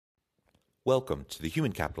Welcome to the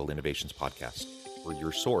Human Capital Innovations Podcast. We're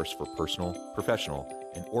your source for personal, professional,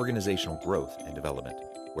 and organizational growth and development,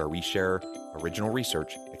 where we share original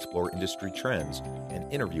research, explore industry trends,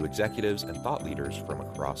 and interview executives and thought leaders from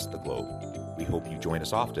across the globe. We hope you join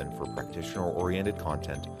us often for practitioner-oriented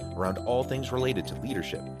content around all things related to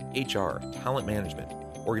leadership, HR, talent management,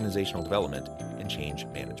 organizational development, and change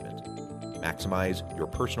management. Maximize your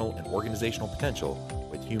personal and organizational potential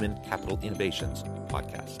with Human Capital Innovations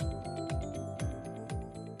Podcast.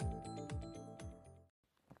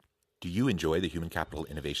 Do you enjoy the Human Capital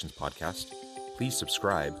Innovations Podcast? Please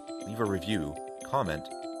subscribe, leave a review, comment,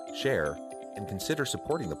 share, and consider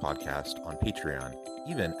supporting the podcast on Patreon,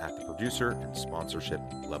 even at the producer and sponsorship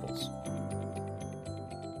levels.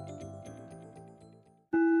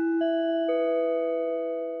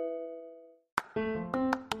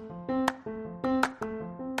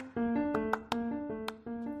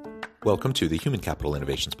 Welcome to the Human Capital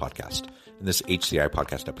Innovations Podcast. In this HCI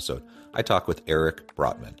podcast episode, I talk with Eric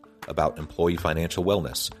Brotman about employee financial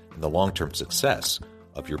wellness and the long-term success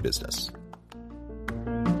of your business.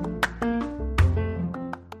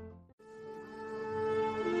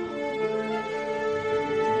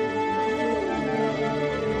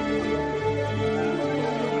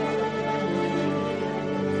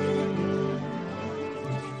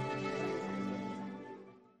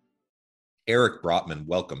 Eric Brotman,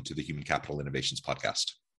 welcome to the Human Capital Innovations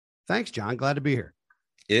Podcast. Thanks, John. Glad to be here.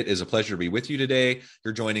 It is a pleasure to be with you today.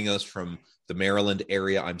 You're joining us from the Maryland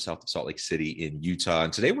area. I'm south of Salt Lake City in Utah.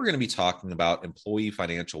 And today we're going to be talking about employee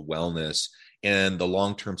financial wellness and the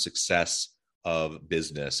long-term success of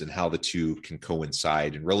business and how the two can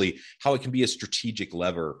coincide and really how it can be a strategic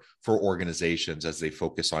lever for organizations as they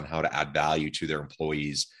focus on how to add value to their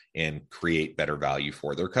employees and create better value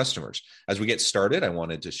for their customers. As we get started, I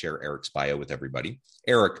wanted to share Eric's bio with everybody.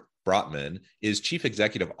 Eric Brotman is Chief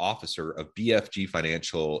Executive Officer of BFG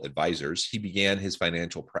Financial Advisors. He began his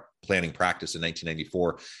financial planning practice in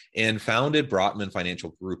 1994 and founded Brotman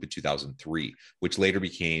Financial Group in 2003, which later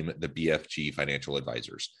became the BFG Financial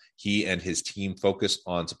Advisors. He and his team focus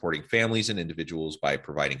on supporting families and individuals by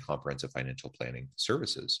providing comprehensive financial planning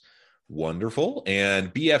services. Wonderful.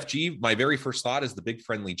 And BFG, my very first thought is the big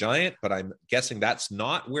friendly giant, but I'm guessing that's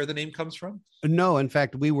not where the name comes from. No, in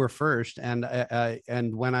fact, we were first. And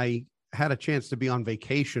when I had a chance to be on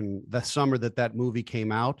vacation the summer that movie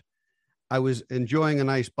came out, I was enjoying a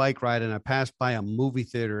nice bike ride and I passed by a movie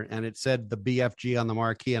theater and it said the BFG on the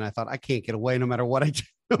marquee. And I thought, I can't get away no matter what I do,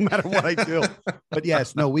 do. But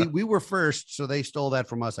yes, no, we were first. So they stole that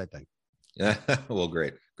from us, I think. Yeah. Well,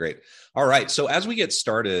 great. All right. So as we get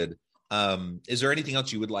started, is there anything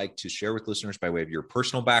else you would like to share with listeners by way of your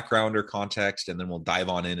personal background or context? And then we'll dive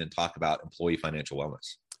on in and talk about employee financial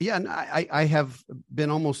wellness. Yeah, and I have been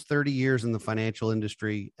almost 30 years in the financial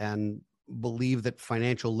industry and believe that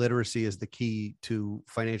financial literacy is the key to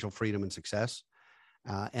financial freedom and success,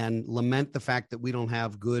 and lament the fact that we don't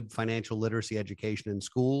have good financial literacy education in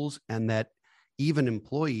schools, and that even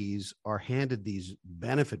employees are handed these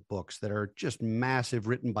benefit books that are just massive,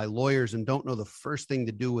 written by lawyers and don't know the first thing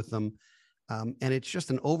to do with them. And it's just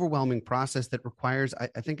an overwhelming process that requires, I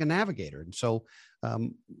think, a navigator. And so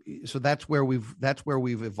that's where we've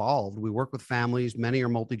evolved. We work with families. Many are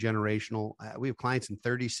multi-generational. We have clients in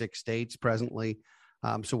 36 states presently.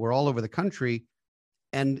 So we're all over the country.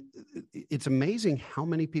 And it's amazing how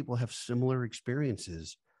many people have similar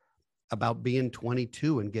experiences about being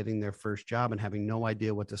 22 and getting their first job and having no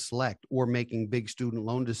idea what to select, or making big student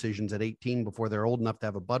loan decisions at 18 before they're old enough to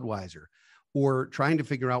have a Budweiser, or trying to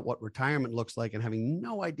figure out what retirement looks like and having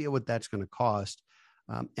no idea what that's going to cost.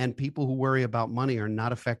 And people who worry about money are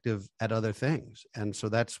not effective at other things. And so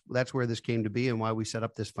that's where this came to be and why we set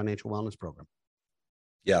up this financial wellness program.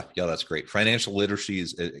 Yeah, that's great. Financial literacy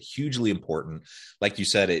is hugely important. Like you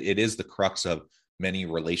said, it is the crux of many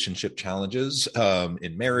relationship challenges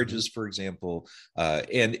in marriages, for example.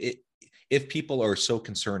 If people are so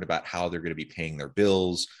concerned about how they're going to be paying their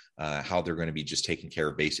bills, how they're going to be just taking care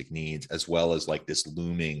of basic needs, as well as like this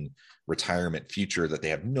looming retirement future that they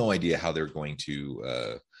have no idea how they're going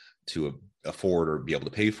to afford or be able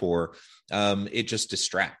to pay for, it just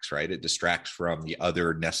distracts, right? It distracts from the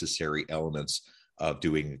other necessary elements of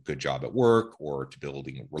doing a good job at work or to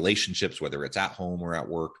building relationships, whether it's at home or at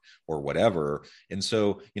work or whatever. And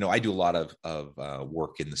so, I do a lot of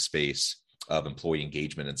work in the space of employee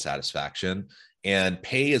engagement and satisfaction, and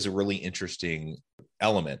pay is a really interesting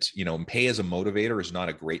element. Pay as a motivator is not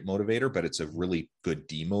a great motivator, but it's a really good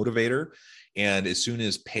demotivator. And as soon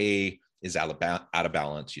as pay is out of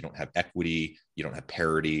balance, you don't have equity, you don't have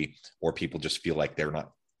parity, or people just feel like they're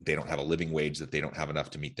not they don't have a living wage, that they don't have enough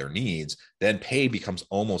to meet their needs, then pay becomes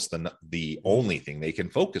almost the only thing they can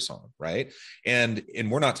focus on, right? And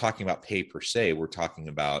we're not talking about pay per se. We're talking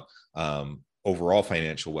about overall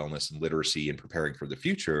financial wellness and literacy and preparing for the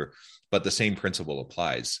future. But the same principle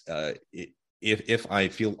applies. If I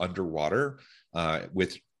feel underwater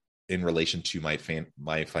with in relation to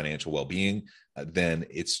my financial well-being, then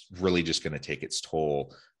it's really just going to take its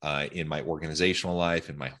toll in my organizational life,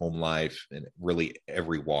 in my home life, and really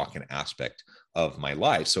every walk and aspect of my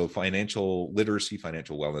life. So financial literacy,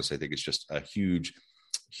 financial wellness, I think it's just a huge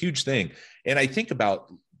thing. And I think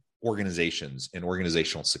about organizations and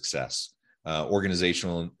organizational success.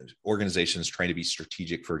 Organizations trying to be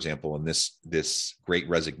strategic, for example, in this great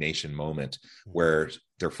resignation moment where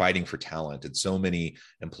they're fighting for talent, and so many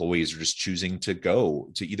employees are just choosing to go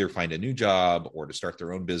to either find a new job or to start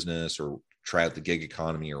their own business or try out the gig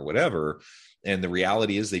economy or whatever. And the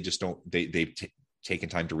reality is they've taken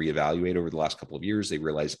time to reevaluate over the last couple of years. They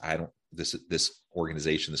realize this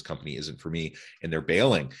organization, this company isn't for me, and they're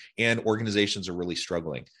bailing. And organizations are really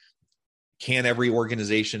struggling. Can every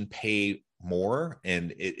organization pay more?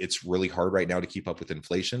 And it's really hard right now to keep up with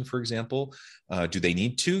inflation, for example. Do they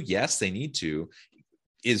need to? Yes, they need to.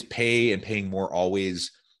 Is paying more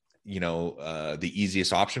always, the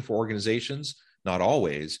easiest option for organizations? Not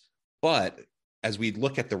always. But as we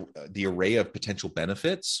look at the array of potential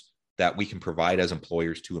benefits that we can provide as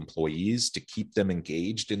employers to employees to keep them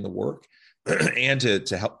engaged in the work and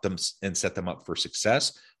to help them and set them up for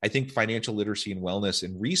success, I think financial literacy and wellness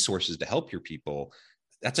and resources to help your people,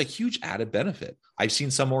 that's a huge added benefit. I've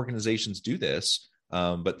seen some organizations do this,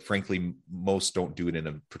 but frankly, most don't do it in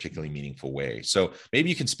a particularly meaningful way. So maybe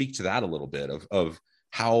you can speak to that a little bit of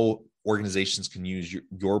how organizations can use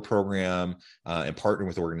your program and partner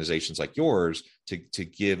with organizations like yours to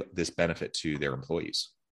give this benefit to their employees.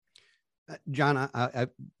 John,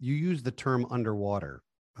 you used the term underwater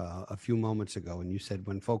a few moments ago, and you said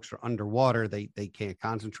when folks are underwater, they can't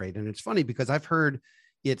concentrate. And it's funny because I've heard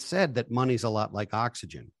it said that money's a lot like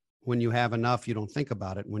oxygen. When you have enough, you don't think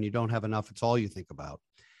about it. When you don't have enough, it's all you think about.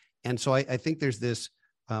 And so I think there's this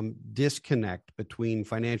disconnect between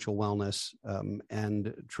financial wellness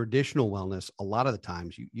and traditional wellness. A lot of the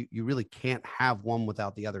times you really can't have one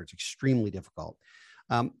without the other. It's extremely difficult.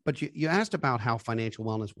 But you asked about how financial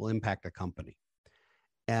wellness will impact a company.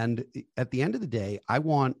 And at the end of the day,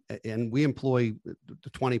 and we employ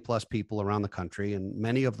 20 plus people around the country, and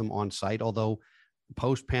many of them on site, although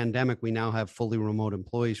post-pandemic, we now have fully remote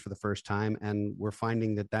employees for the first time, and we're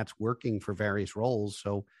finding that that's working for various roles.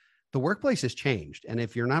 So the workplace has changed. And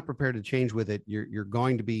if you're not prepared to change with it, you're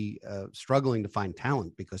going to be struggling to find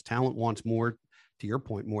talent, because talent wants more, to your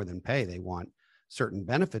point, more than pay. They want certain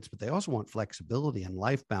benefits, but they also want flexibility and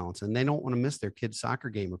life balance, and they don't want to miss their kid's soccer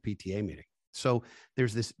game or PTA meeting. So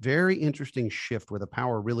there's this very interesting shift where the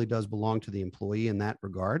power really does belong to the employee in that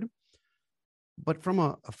regard. But from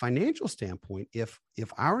a financial standpoint, if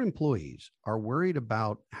our employees are worried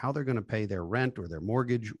about how they're going to pay their rent or their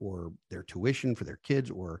mortgage or their tuition for their kids,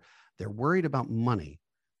 or they're worried about money,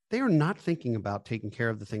 they are not thinking about taking care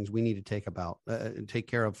of the things we need to take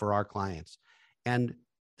care of for our clients. And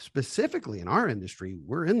specifically in our industry,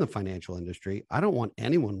 we're in the financial industry. I don't want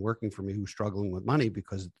anyone working for me who's struggling with money,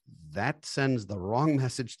 because that sends the wrong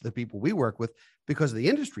message to the people we work with because of the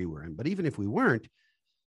industry we're in. But even if we weren't,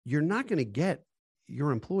 you're not going to get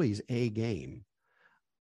your employees A game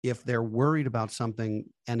if they're worried about something.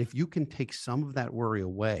 And if you can take some of that worry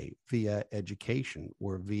away via education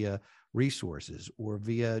or via resources or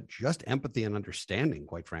via just empathy and understanding,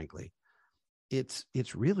 quite frankly, it's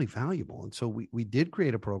really valuable. And so we did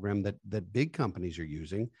create a program that big companies are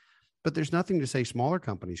using, but there's nothing to say smaller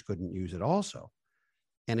companies couldn't use it also.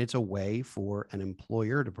 And it's a way for an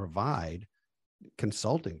employer to provide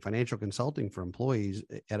financial consulting for employees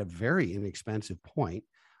at a very inexpensive point.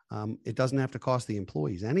 It doesn't have to cost the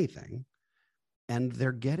employees anything. And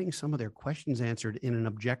they're getting some of their questions answered in an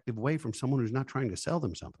objective way from someone who's not trying to sell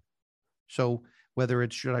them something. So whether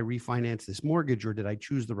it's, should I refinance this mortgage, or did I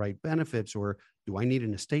choose the right benefits, or do I need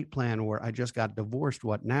an estate plan, or I just got divorced,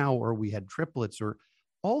 what now, or we had triplets, or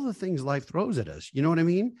all the things life throws at us. You know what I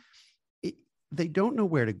mean? They don't know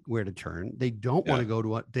where to turn. They don't want to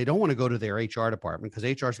go to their HR department, because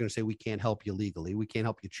HR is going to say, we can't help you legally. We can't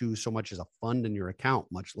help you choose so much as a fund in your account,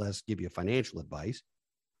 much less give you financial advice.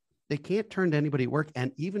 They can't turn to anybody at work.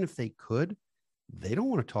 And even if they could, they don't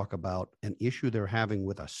want to talk about an issue they're having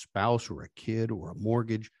with a spouse or a kid or a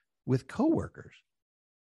mortgage with coworkers.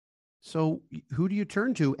 So who do you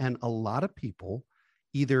turn to? And a lot of people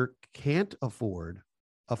either can't afford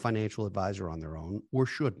a financial advisor on their own or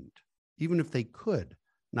shouldn't. Even if they could,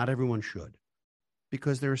 not everyone should.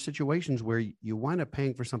 because there are situations where you wind up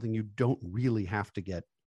paying for something you don't really have to get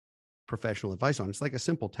professional advice on. It's like a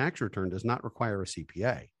simple tax return does not require a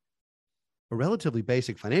CPA. A relatively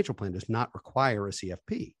basic financial plan does not require a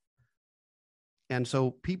CFP. And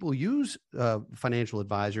so people use financial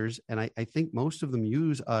advisors, and I think most of them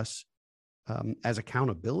use us as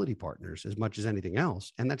accountability partners as much as anything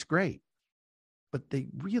else. And that's great. But they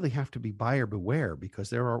really have to be buyer beware, because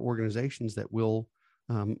there are organizations that will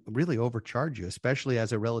really overcharge you, especially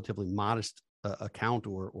as a relatively modest account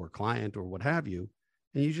or client or what have you.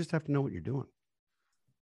 And you just have to know what you're doing.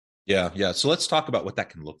 Yeah. So let's talk about what that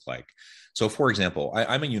can look like. So, for example,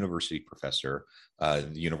 I'm a university professor.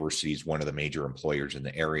 The university is one of the major employers in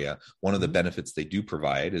the area. One of the benefits they do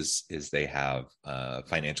provide is they have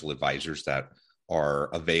financial advisors that are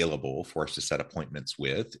available for us to set appointments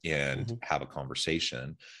with and have a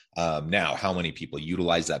conversation. Now, how many people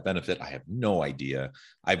utilize that benefit? I have no idea.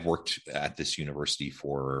 I've worked at this university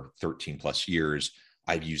for 13 plus years.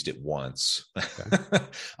 I've used it once, okay.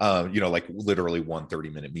 Like literally one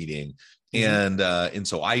 30-minute meeting. And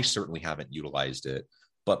so I certainly haven't utilized it.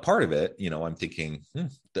 But part of it, I'm thinking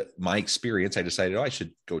that my experience, I decided, I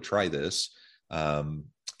should go try this. And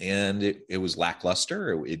it was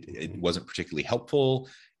lackluster. It wasn't particularly helpful.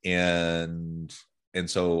 And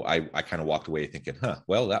so I kind of walked away thinking,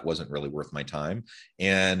 well, that wasn't really worth my time,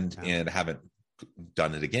 and haven't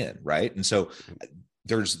done it again. Right. And so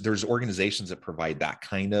there's organizations that provide that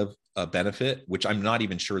kind of benefit, which I'm not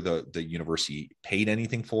even sure the university paid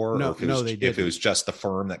anything for, or if it was just the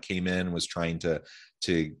firm that came in and was trying to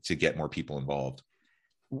get more people involved.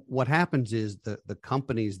 What happens is the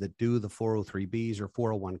companies that do the 403Bs or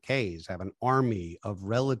 401Ks have an army of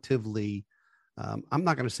relatively, I'm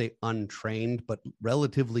not going to say untrained, but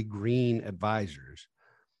relatively green advisors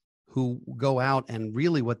who go out, and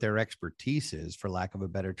really what their expertise is, for lack of a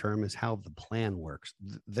better term, is how the plan works.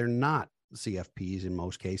 They're not CFPs in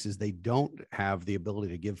most cases. They don't have the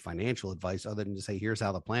ability to give financial advice other than to say, here's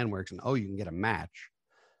how the plan works, and you can get a match.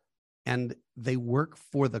 And they work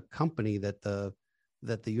for the company that the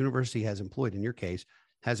university has employed, in your case,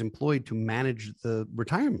 has employed to manage the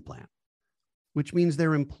retirement plan, which means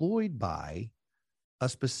they're employed by a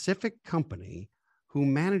specific company who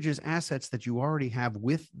manages assets that you already have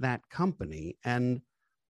with that company. And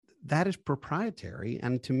that is proprietary.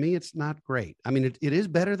 And to me, it's not great. I mean, it is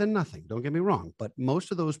better than nothing. Don't get me wrong. But most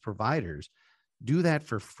of those providers do that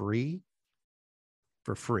for free.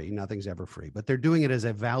 Nothing's ever free, but they're doing it as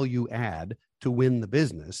a value add to win the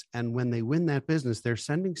business. And when they win that business, they're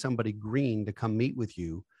sending somebody green to come meet with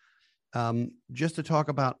you, just to talk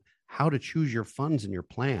about how to choose your funds in your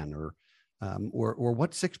plan, or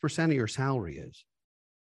what 6% of your salary is.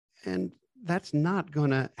 And that's not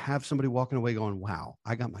going to have somebody walking away going, wow,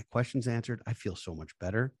 I got my questions answered. I feel so much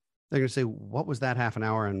better. They're going to say, what was that half an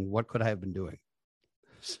hour, and what could I have been doing?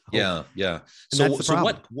 So, yeah. So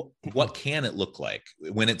what can it look like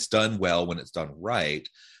when it's done well, when it's done right,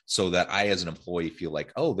 so that I, as an employee, feel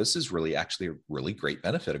like, this is really actually a really great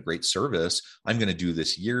benefit, a great service. I'm going to do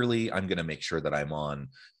this yearly. I'm going to make sure that I'm on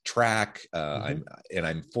track. I'm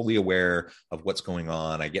fully aware of what's going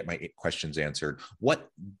on. I get my questions answered. What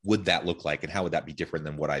would that look like, and how would that be different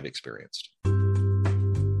than what I've experienced?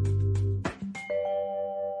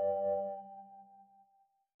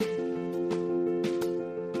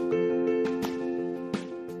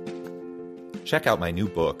 Check out my new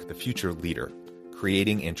book, The Future Leader,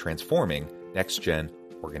 Creating and Transforming Next-Gen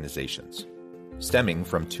Organizations. Stemming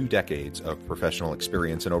from 2 decades of professional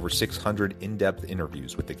experience and over 600 in-depth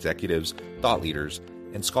interviews with executives, thought leaders,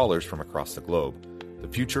 and scholars from across the globe, The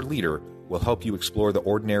Future Leader will help you explore the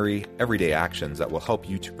ordinary, everyday actions that will help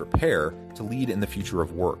you to prepare to lead in the future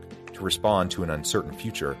of work, to respond to an uncertain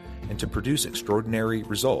future, and to produce extraordinary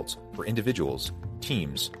results for individuals,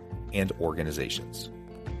 teams, and organizations.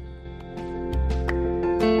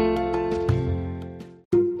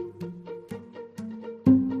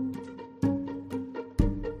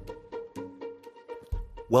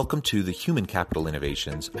 Welcome to the Human Capital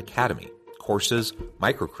Innovations Academy, courses,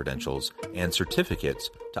 micro-credentials, and certificates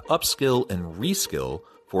to upskill and reskill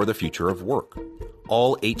for the future of work.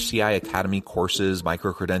 All HCI Academy courses,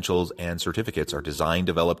 micro-credentials, and certificates are designed,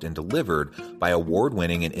 developed, and delivered by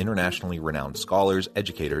award-winning and internationally renowned scholars,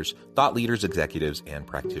 educators, thought leaders, executives, and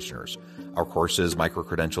practitioners. Our courses,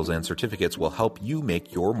 micro-credentials, and certificates will help you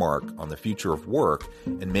make your mark on the future of work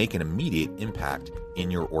and make an immediate impact in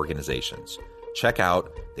your organizations. Check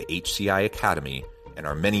out the HCI Academy and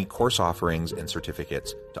our many course offerings and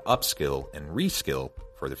certificates to upskill and reskill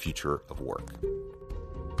for the future of work.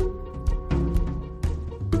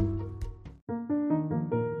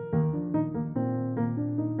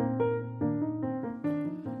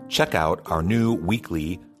 Check out our new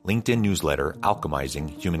weekly LinkedIn newsletter, Alchemizing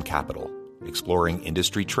Human Capital, exploring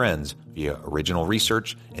industry trends via original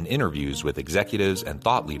research and interviews with executives and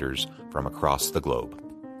thought leaders from across the globe.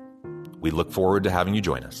 We look forward to having you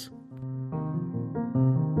join us.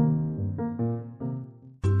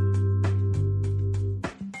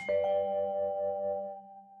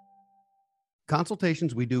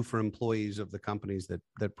 Consultations we do for employees of the companies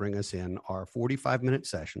that bring us in are 45-minute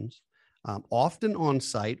sessions, often on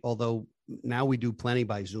site, although now we do plenty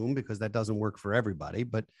by Zoom because that doesn't work for everybody.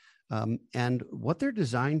 But and what they're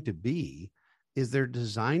designed to be is they're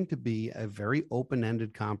designed to be a very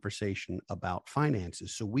open-ended conversation about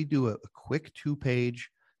finances. So we do a quick 2-page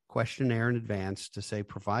questionnaire in advance to say,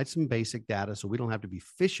 provide some basic data so we don't have to be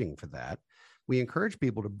fishing for that. We encourage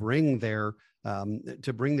people to bring their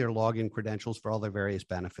login credentials for all their various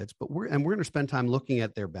benefits, but we're going to spend time looking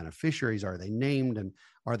at their beneficiaries. Are they named, and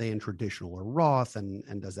are they in traditional or Roth,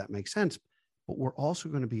 and does that make sense? But we're also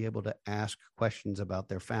going to be able to ask questions about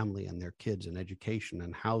their family and their kids and education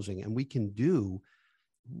and housing, and we can do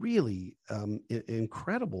really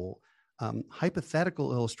incredible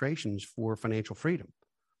hypothetical illustrations for financial freedom.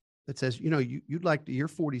 That says, you're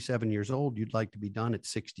 47 years old, you'd like to be done at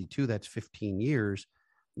 62, that's 15 years.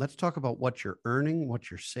 Let's talk about what you're earning, what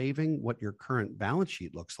you're saving, what your current balance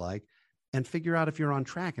sheet looks like, and figure out if you're on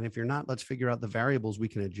track. And if you're not, let's figure out the variables we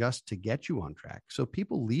can adjust to get you on track. So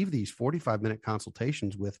people leave these 45-minute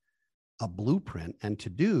consultations with a blueprint and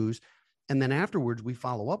to-dos. And then afterwards, we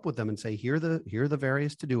follow up with them and say, here are the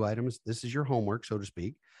various to-do items. This is your homework, so to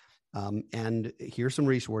speak. And here's some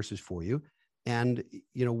resources for you. And,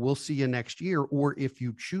 we'll see you next year. Or if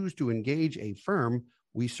you choose to engage a firm,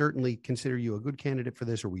 we certainly consider you a good candidate for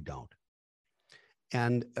this, or we don't.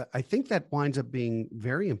 And I think that winds up being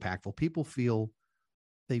very impactful. People feel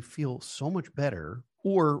so much better,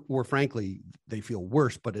 or frankly, they feel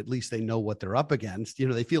worse, but at least they know what they're up against.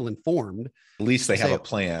 They feel informed. At least they have a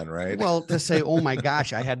plan, right? Well, to say, oh my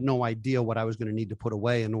gosh, I had no idea what I was going to need to put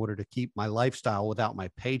away in order to keep my lifestyle without my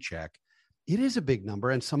paycheck. It is a big number,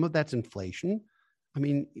 and some of that's inflation. I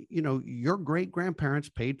mean, your great-grandparents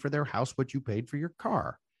paid for their house what you paid for your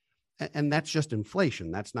car. And that's just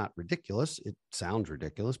inflation. That's not ridiculous. It sounds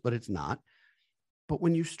ridiculous, but it's not. But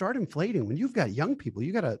when you start inflating, when you've got young people,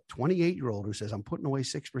 you got a 28-year-old who says, I'm putting away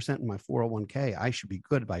 6% in my 401k. I should be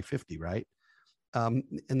good by 50, right? And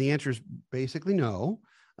the answer is basically no.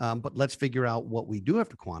 But let's figure out what we do have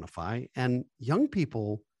to quantify. And young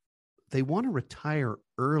people, they want to retire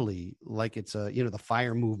early, like it's the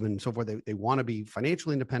FIRE movement and so forth. They want to be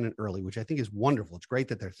financially independent early, which I think is wonderful. It's great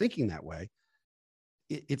that they're thinking that way.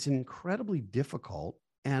 It's incredibly difficult,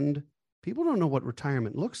 and people don't know what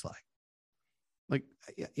retirement looks like. Like,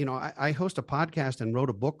 I host a podcast and wrote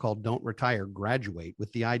a book called Don't Retire, Graduate,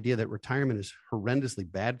 with the idea that retirement is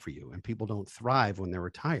horrendously bad for you and people don't thrive when they're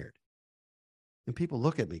retired. And people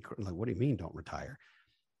look at me like, what do you mean don't retire?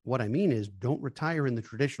 What I mean is don't retire in the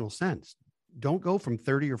traditional sense. Don't go from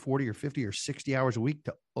 30 or 40 or 50 or 60 hours a week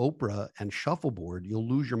to Oprah and shuffleboard. You'll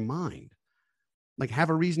lose your mind. Like, have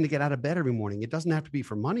a reason to get out of bed every morning. It doesn't have to be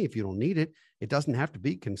for money if you don't need it. It doesn't have to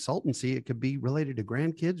be consultancy. It could be related to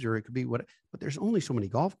grandkids, or it could be but there's only so many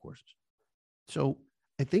golf courses. So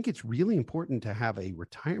I think it's really important to have a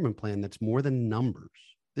retirement plan that's more than numbers.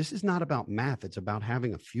 This is not about math. It's about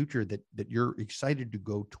having a future that you're excited to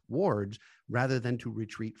go towards rather than to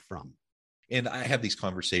retreat from. And I have these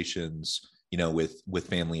conversations, with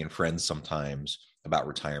family and friends sometimes about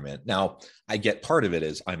retirement. Now, I get part of it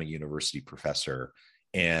is I'm a university professor,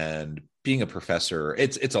 and being a professor,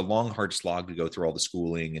 it's a long, hard slog to go through all the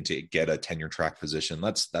schooling and to get a tenure track position.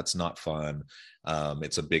 That's not fun.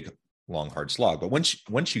 It's a big, long, hard slog. But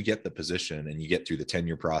once you get the position and you get through the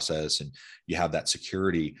tenure process and you have that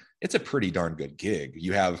security, it's a pretty darn good gig.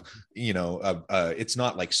 You have, it's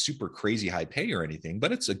not like super crazy high pay or anything,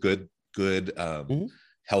 but it's a good,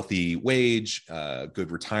 healthy wage,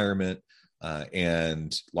 good retirement,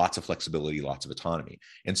 and lots of flexibility, lots of autonomy.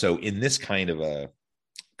 And so in this kind of a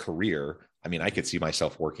career, I mean, I could see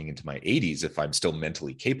myself working into my 80s if I'm still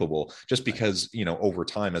mentally capable, just because, over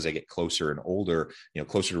time, as I get closer and older,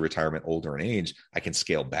 closer to retirement, older in age, I can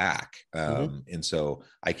scale back. And so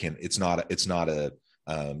it's not a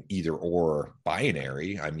either or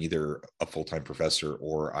binary. I'm either a full-time professor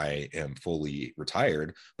or I am fully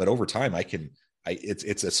retired, but over time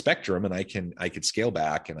it's a spectrum, and I could scale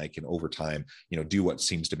back, and I can over time, do what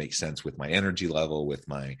seems to make sense with my energy level, with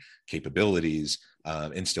my capabilities,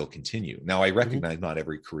 and still continue. Now, I recognize not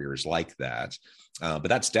every career is like that, but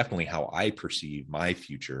that's definitely how I perceive my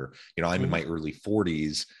future. I'm in my early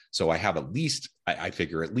 40s, so I have I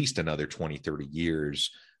figure at least another 20, 30 years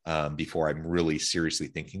before I'm really seriously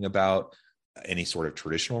thinking about any sort of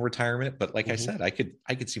traditional retirement. But like I said, I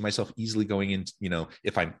could see myself easily going into,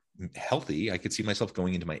 if I'm healthy, I could see myself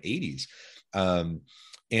going into my 80s. And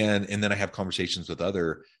then I have conversations with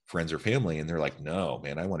other friends or family, and they're like, no,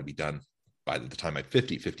 man, I want to be done by the time I'm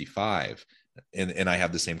 50, 55. And I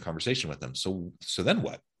have the same conversation with them. So then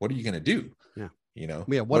what are you going to do? Yeah.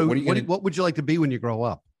 What are you going to, what would you like to be when you grow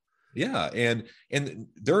up? Yeah. And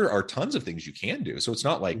there are tons of things you can do. So it's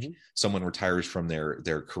not like someone retires from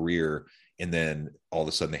their career and then all of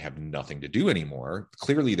a sudden they have nothing to do anymore.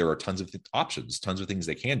 Clearly there are tons of options, tons of things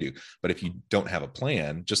they can do. But if you don't have a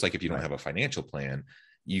plan, just like if you don't have a financial plan,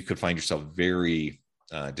 you could find yourself very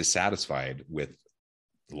dissatisfied with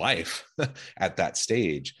life at that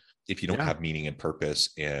stage if you don't have meaning and purpose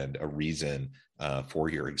and a reason for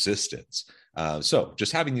your existence. So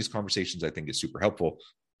just having these conversations, I think, is super helpful.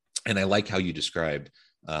 And I like how you described,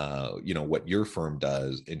 what your firm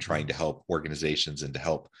does in trying to help organizations and to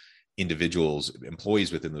help individuals,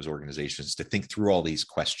 employees within those organizations, to think through all these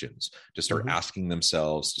questions, to start asking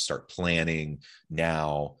themselves, to start planning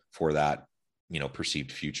now for that,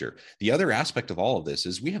 perceived future. The other aspect of all of this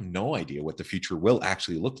is we have no idea what the future will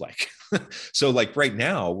actually look like. So like right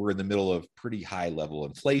now, we're in the middle of pretty high level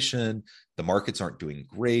inflation. The markets aren't doing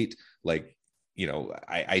great. Like,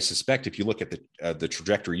 I suspect if you look at the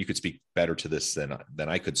trajectory, you could speak better to this than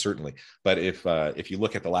I could, certainly. But if you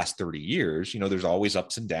look at the last 30 years, there's always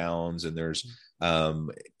ups and downs, and there's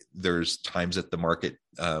times that the market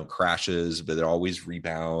crashes, but it always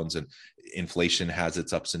rebounds, and inflation has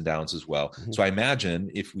its ups and downs as well. So I imagine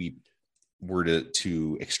if we were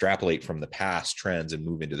to extrapolate from the past trends and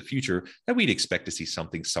move into the future, that we'd expect to see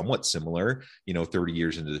something somewhat similar, 30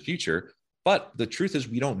 years into the future. But the truth is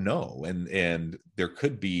we don't know. And there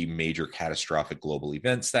could be major catastrophic global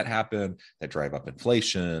events that happen that drive up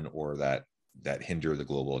inflation or that hinder the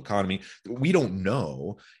global economy. We don't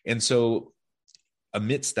know. And so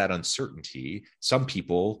amidst that uncertainty, some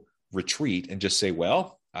people retreat and just say,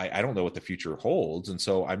 well, I don't know what the future holds. And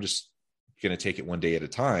so I'm just going to take it one day at a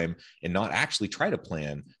time and not actually try to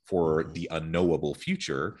plan for the unknowable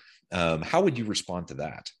future. How would you respond to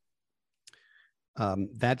that?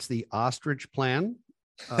 That's the ostrich plan,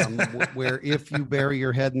 where if you bury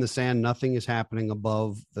your head in the sand, nothing is happening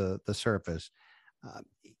above the surface.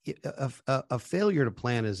 A failure to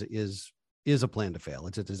plan is a plan to fail.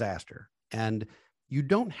 It's a disaster. And you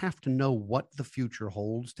don't have to know what the future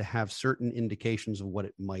holds to have certain indications of what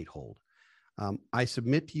it might hold. I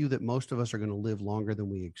submit to you that most of us are going to live longer than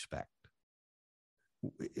we expect.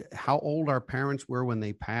 How old our parents were when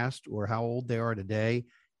they passed or how old they are today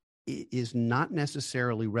is not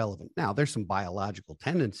necessarily relevant. Now, there's some biological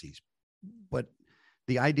tendencies, but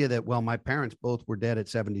the idea that, well, my parents both were dead at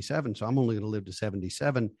 77, so I'm only going to live to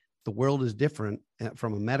 77. The world is different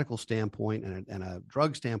from a medical standpoint and a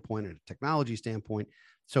drug standpoint and a technology standpoint.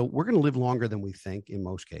 So we're going to live longer than we think in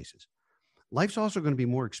most cases. Life's also going to be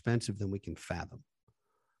more expensive than we can fathom.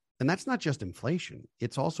 And that's not just inflation.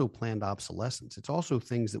 It's also planned obsolescence. It's also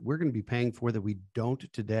things that we're going to be paying for that we don't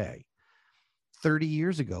today. 30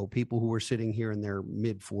 years ago, people who were sitting here in their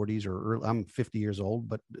mid 40s or early, I'm 50 years old,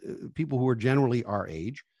 but people who are generally our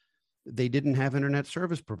age, they didn't have internet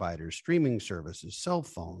service providers, streaming services, cell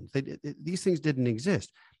phones. These things didn't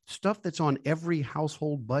exist. Stuff that's on every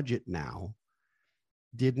household budget now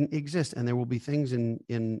didn't exist. And there will be things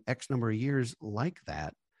in X number of years like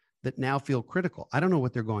that now feel critical. I don't know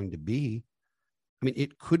what they're going to be. I mean,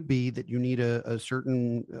 it could be that you need a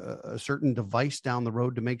certain device down the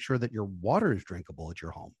road to make sure that your water is drinkable at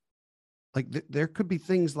your home. Like there could be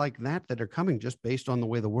things like that are coming just based on the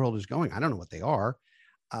way the world is going. I don't know what they are,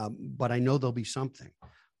 but I know there'll be something.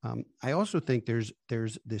 I also think there's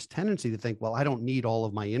this tendency to think, well, I don't need all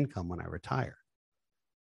of my income when I retire.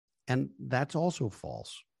 And that's also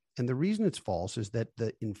false. And the reason it's false is that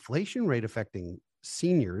the inflation rate affecting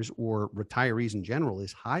seniors or retirees in general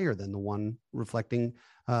is higher than the one reflecting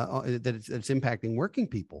that it's impacting working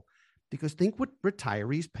people. Because think what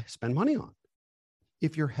retirees spend money on.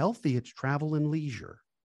 If you're healthy, it's travel and leisure.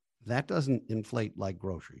 That doesn't inflate like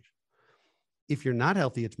groceries. If you're not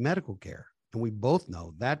healthy, it's medical care. And we both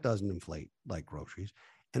know that doesn't inflate like groceries.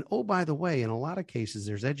 And oh, by the way, in a lot of cases,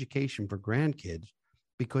 there's education for grandkids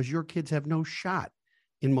because your kids have no shot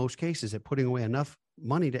in most cases at putting away enough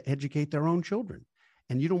money to educate their own children.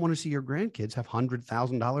 And you don't want to see your grandkids have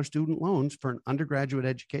 $100,000 student loans for an undergraduate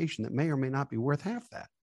education that may or may not be worth half that.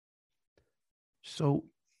 So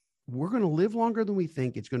we're going to live longer than we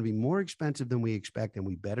think. It's going to be more expensive than we expect, and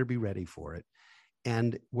we better be ready for it.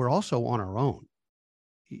 And we're also on our own.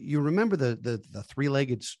 You remember the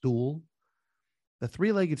three-legged stool? The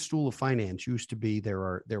three-legged stool of finance used to be there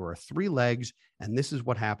are three legs, and this is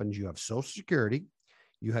what happens. You have Social Security,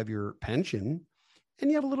 you have your pension, and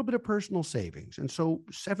you have a little bit of personal savings. And so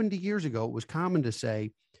 70 years ago, it was common to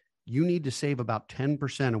say, you need to save about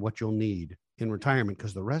 10% of what you'll need in retirement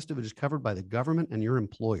because the rest of it is covered by the government and your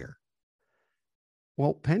employer.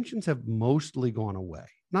 Well, pensions have mostly gone away,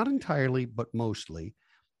 not entirely, but mostly.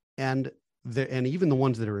 And even the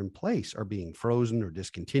ones that are in place are being frozen or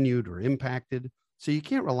discontinued or impacted. So you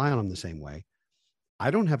can't rely on them the same way.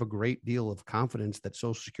 I don't have a great deal of confidence that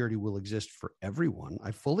Social Security will exist for everyone.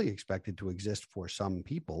 I fully expect it to exist for some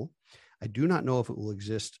people. I do not know if it will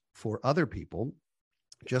exist for other people,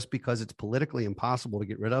 just because it's politically impossible to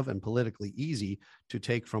get rid of and politically easy to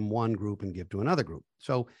take from one group and give to another group.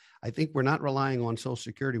 So I think we're not relying on Social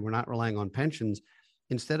Security. We're not relying on pensions.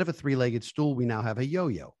 Instead of a three-legged stool, we now have a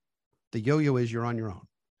yo-yo. The yo-yo is you're on your own.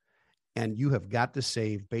 And you have got to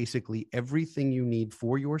save basically everything you need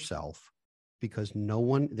for yourself because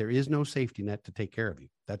there is no safety net to take care of you.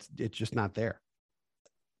 It's just not there.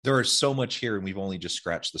 There is so much here, and we've only just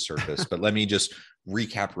scratched the surface, but let me just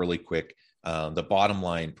recap really quick. The bottom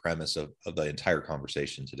line premise of the entire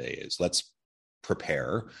conversation today is let's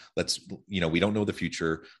prepare. We don't know the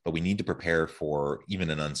future, but we need to prepare for even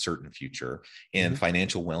an uncertain future. And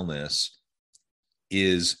financial wellness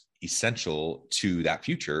is essential to that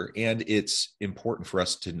future. And it's important for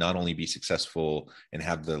us to not only be successful and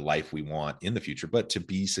have the life we want in the future, but to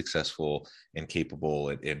be successful and capable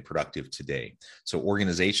and productive today. So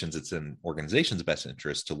it's in organizations' best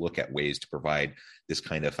interest to look at ways to provide this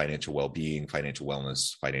kind of financial well-being, financial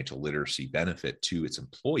wellness, financial literacy benefit to its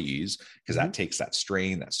employees, because that takes that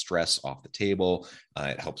strain, that stress off the table.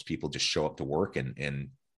 It helps people just show up to work and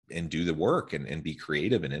do the work and be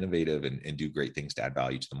creative and innovative and do great things to add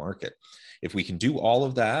value to the market. If we can do all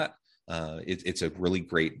of that, it's a really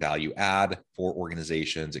great value add for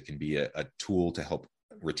organizations. It can be a tool to help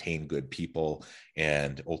retain good people.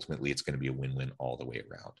 And ultimately, it's going to be a win-win all the way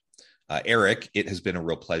around. Eric, it has been a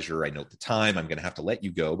real pleasure. I note the time. I'm going to have to let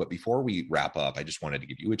you go. But before we wrap up, I just wanted to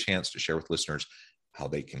give you a chance to share with listeners how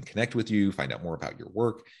they can connect with you, find out more about your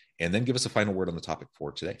work, and then give us a final word on the topic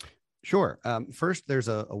for today. Sure. First, there's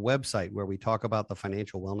a website where we talk about the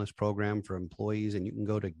financial wellness program for employees, and you can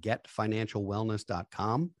go to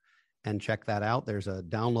getfinancialwellness.com and check that out. There's a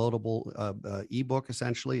downloadable ebook,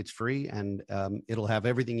 essentially. It's free, and it'll have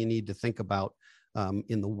everything you need to think about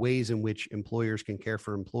in the ways in which employers can care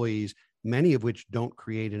for employees, many of which don't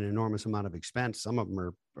create an enormous amount of expense. Some of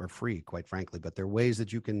them are free, quite frankly, but there are ways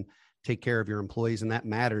that you can take care of your employees, and that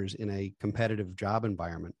matters in a competitive job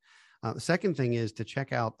environment. The second thing is to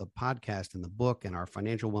check out the podcast and the book and our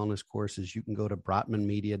financial wellness courses. You can go to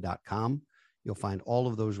brotmanmedia.com. You'll find all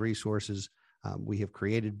of those resources. We have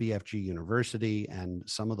created BFG University, and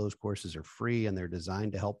some of those courses are free, and they're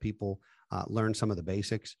designed to help people learn some of the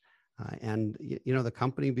basics. And the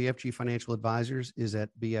company BFG Financial Advisors is at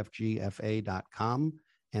bfgfa.com.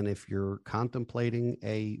 And if you're contemplating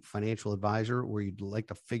a financial advisor or you'd like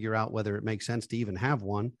to figure out whether it makes sense to even have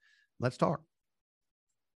one, let's talk.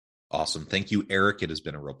 Awesome. Thank you, Eric. It has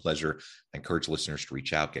been a real pleasure. I encourage listeners to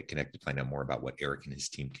reach out, get connected, find out more about what Eric and his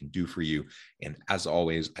team can do for you. And as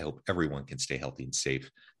always, I hope everyone can stay healthy and safe,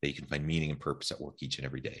 that you can find meaning and purpose at work each and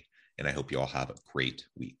every day. And I hope you all have a great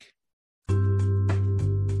week.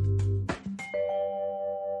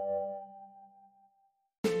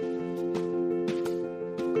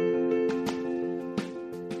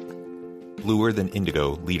 Bluer Than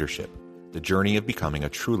Indigo Leadership, the journey of becoming a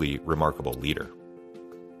truly remarkable leader.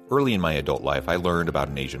 Early in my adult life, I learned about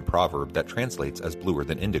an Asian proverb that translates as bluer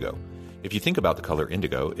than indigo. If you think about the color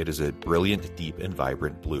indigo, it is a brilliant, deep, and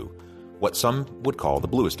vibrant blue, what some would call the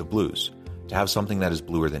bluest of blues. To have something that is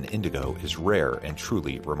bluer than indigo is rare and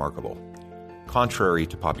truly remarkable. Contrary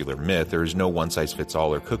to popular myth, there is no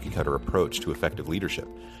one-size-fits-all or cookie-cutter approach to effective leadership.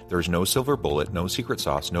 There is no silver bullet, no secret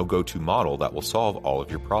sauce, no go-to model that will solve all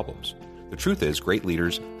of your problems. The truth is, great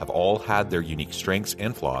leaders have all had their unique strengths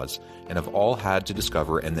and flaws, and have all had to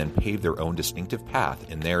discover and then pave their own distinctive path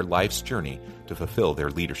in their life's journey to fulfill their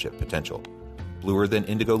leadership potential. Bluer Than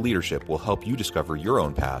Indigo Leadership will help you discover your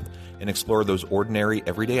own path and explore those ordinary,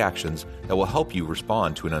 everyday actions that will help you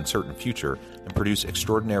respond to an uncertain future and produce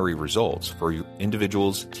extraordinary results for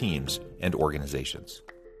individuals, teams, and organizations.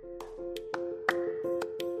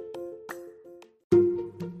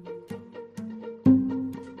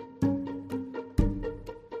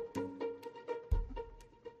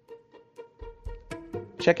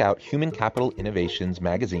 Check out Human Capital Innovations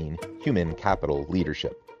magazine, Human Capital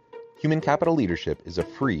Leadership. Human Capital Leadership is a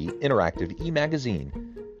free, interactive e-magazine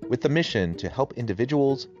with the mission to help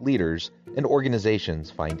individuals, leaders, and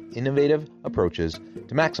organizations find innovative approaches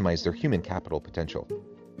to maximize their human capital potential.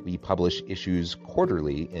 We publish issues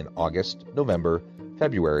quarterly in August, November,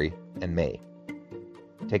 February, and May.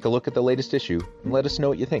 Take a look at the latest issue and let us know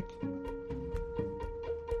what you think.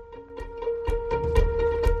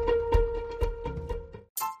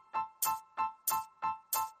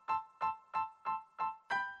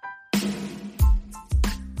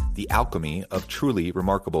 The alchemy of truly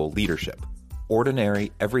remarkable leadership.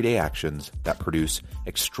 Ordinary, everyday actions that produce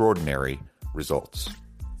extraordinary results.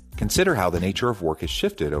 Consider how the nature of work has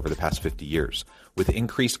shifted over the past 50 years. With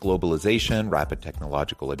increased globalization, rapid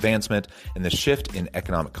technological advancement, and the shift in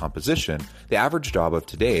economic composition, the average job of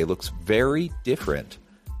today looks very different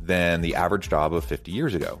than the average job of 50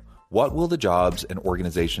 years ago. What will the jobs and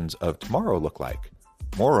organizations of tomorrow look like?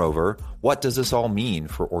 Moreover, what does this all mean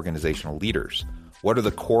for organizational leaders? What are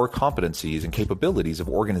the core competencies and capabilities of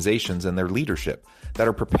organizations and their leadership that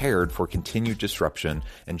are prepared for continued disruption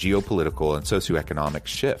and geopolitical and socioeconomic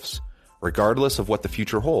shifts? Regardless of what the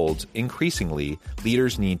future holds, increasingly,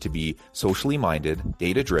 leaders need to be socially minded,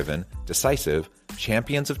 data-driven, decisive,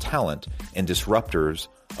 champions of talent, and disruptors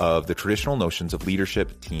of the traditional notions of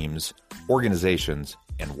leadership, teams, organizations,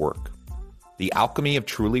 and work. The alchemy of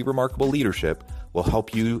truly remarkable leadership will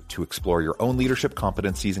help you to explore your own leadership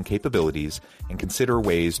competencies and capabilities and consider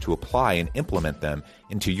ways to apply and implement them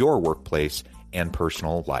into your workplace and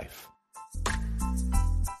personal life.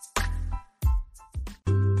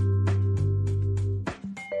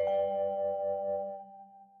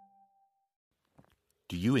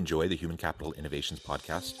 Do you enjoy the Human Capital Innovations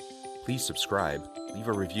podcast? Please subscribe, leave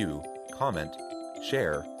a review, comment,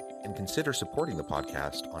 share, and consider supporting the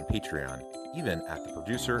podcast on Patreon, even at the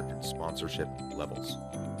producer and sponsorship levels.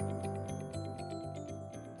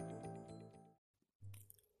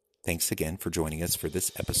 Thanks again for joining us for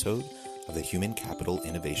this episode of the Human Capital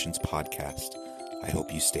Innovations podcast. I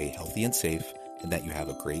hope you stay healthy and safe and that you have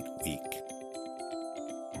a great week.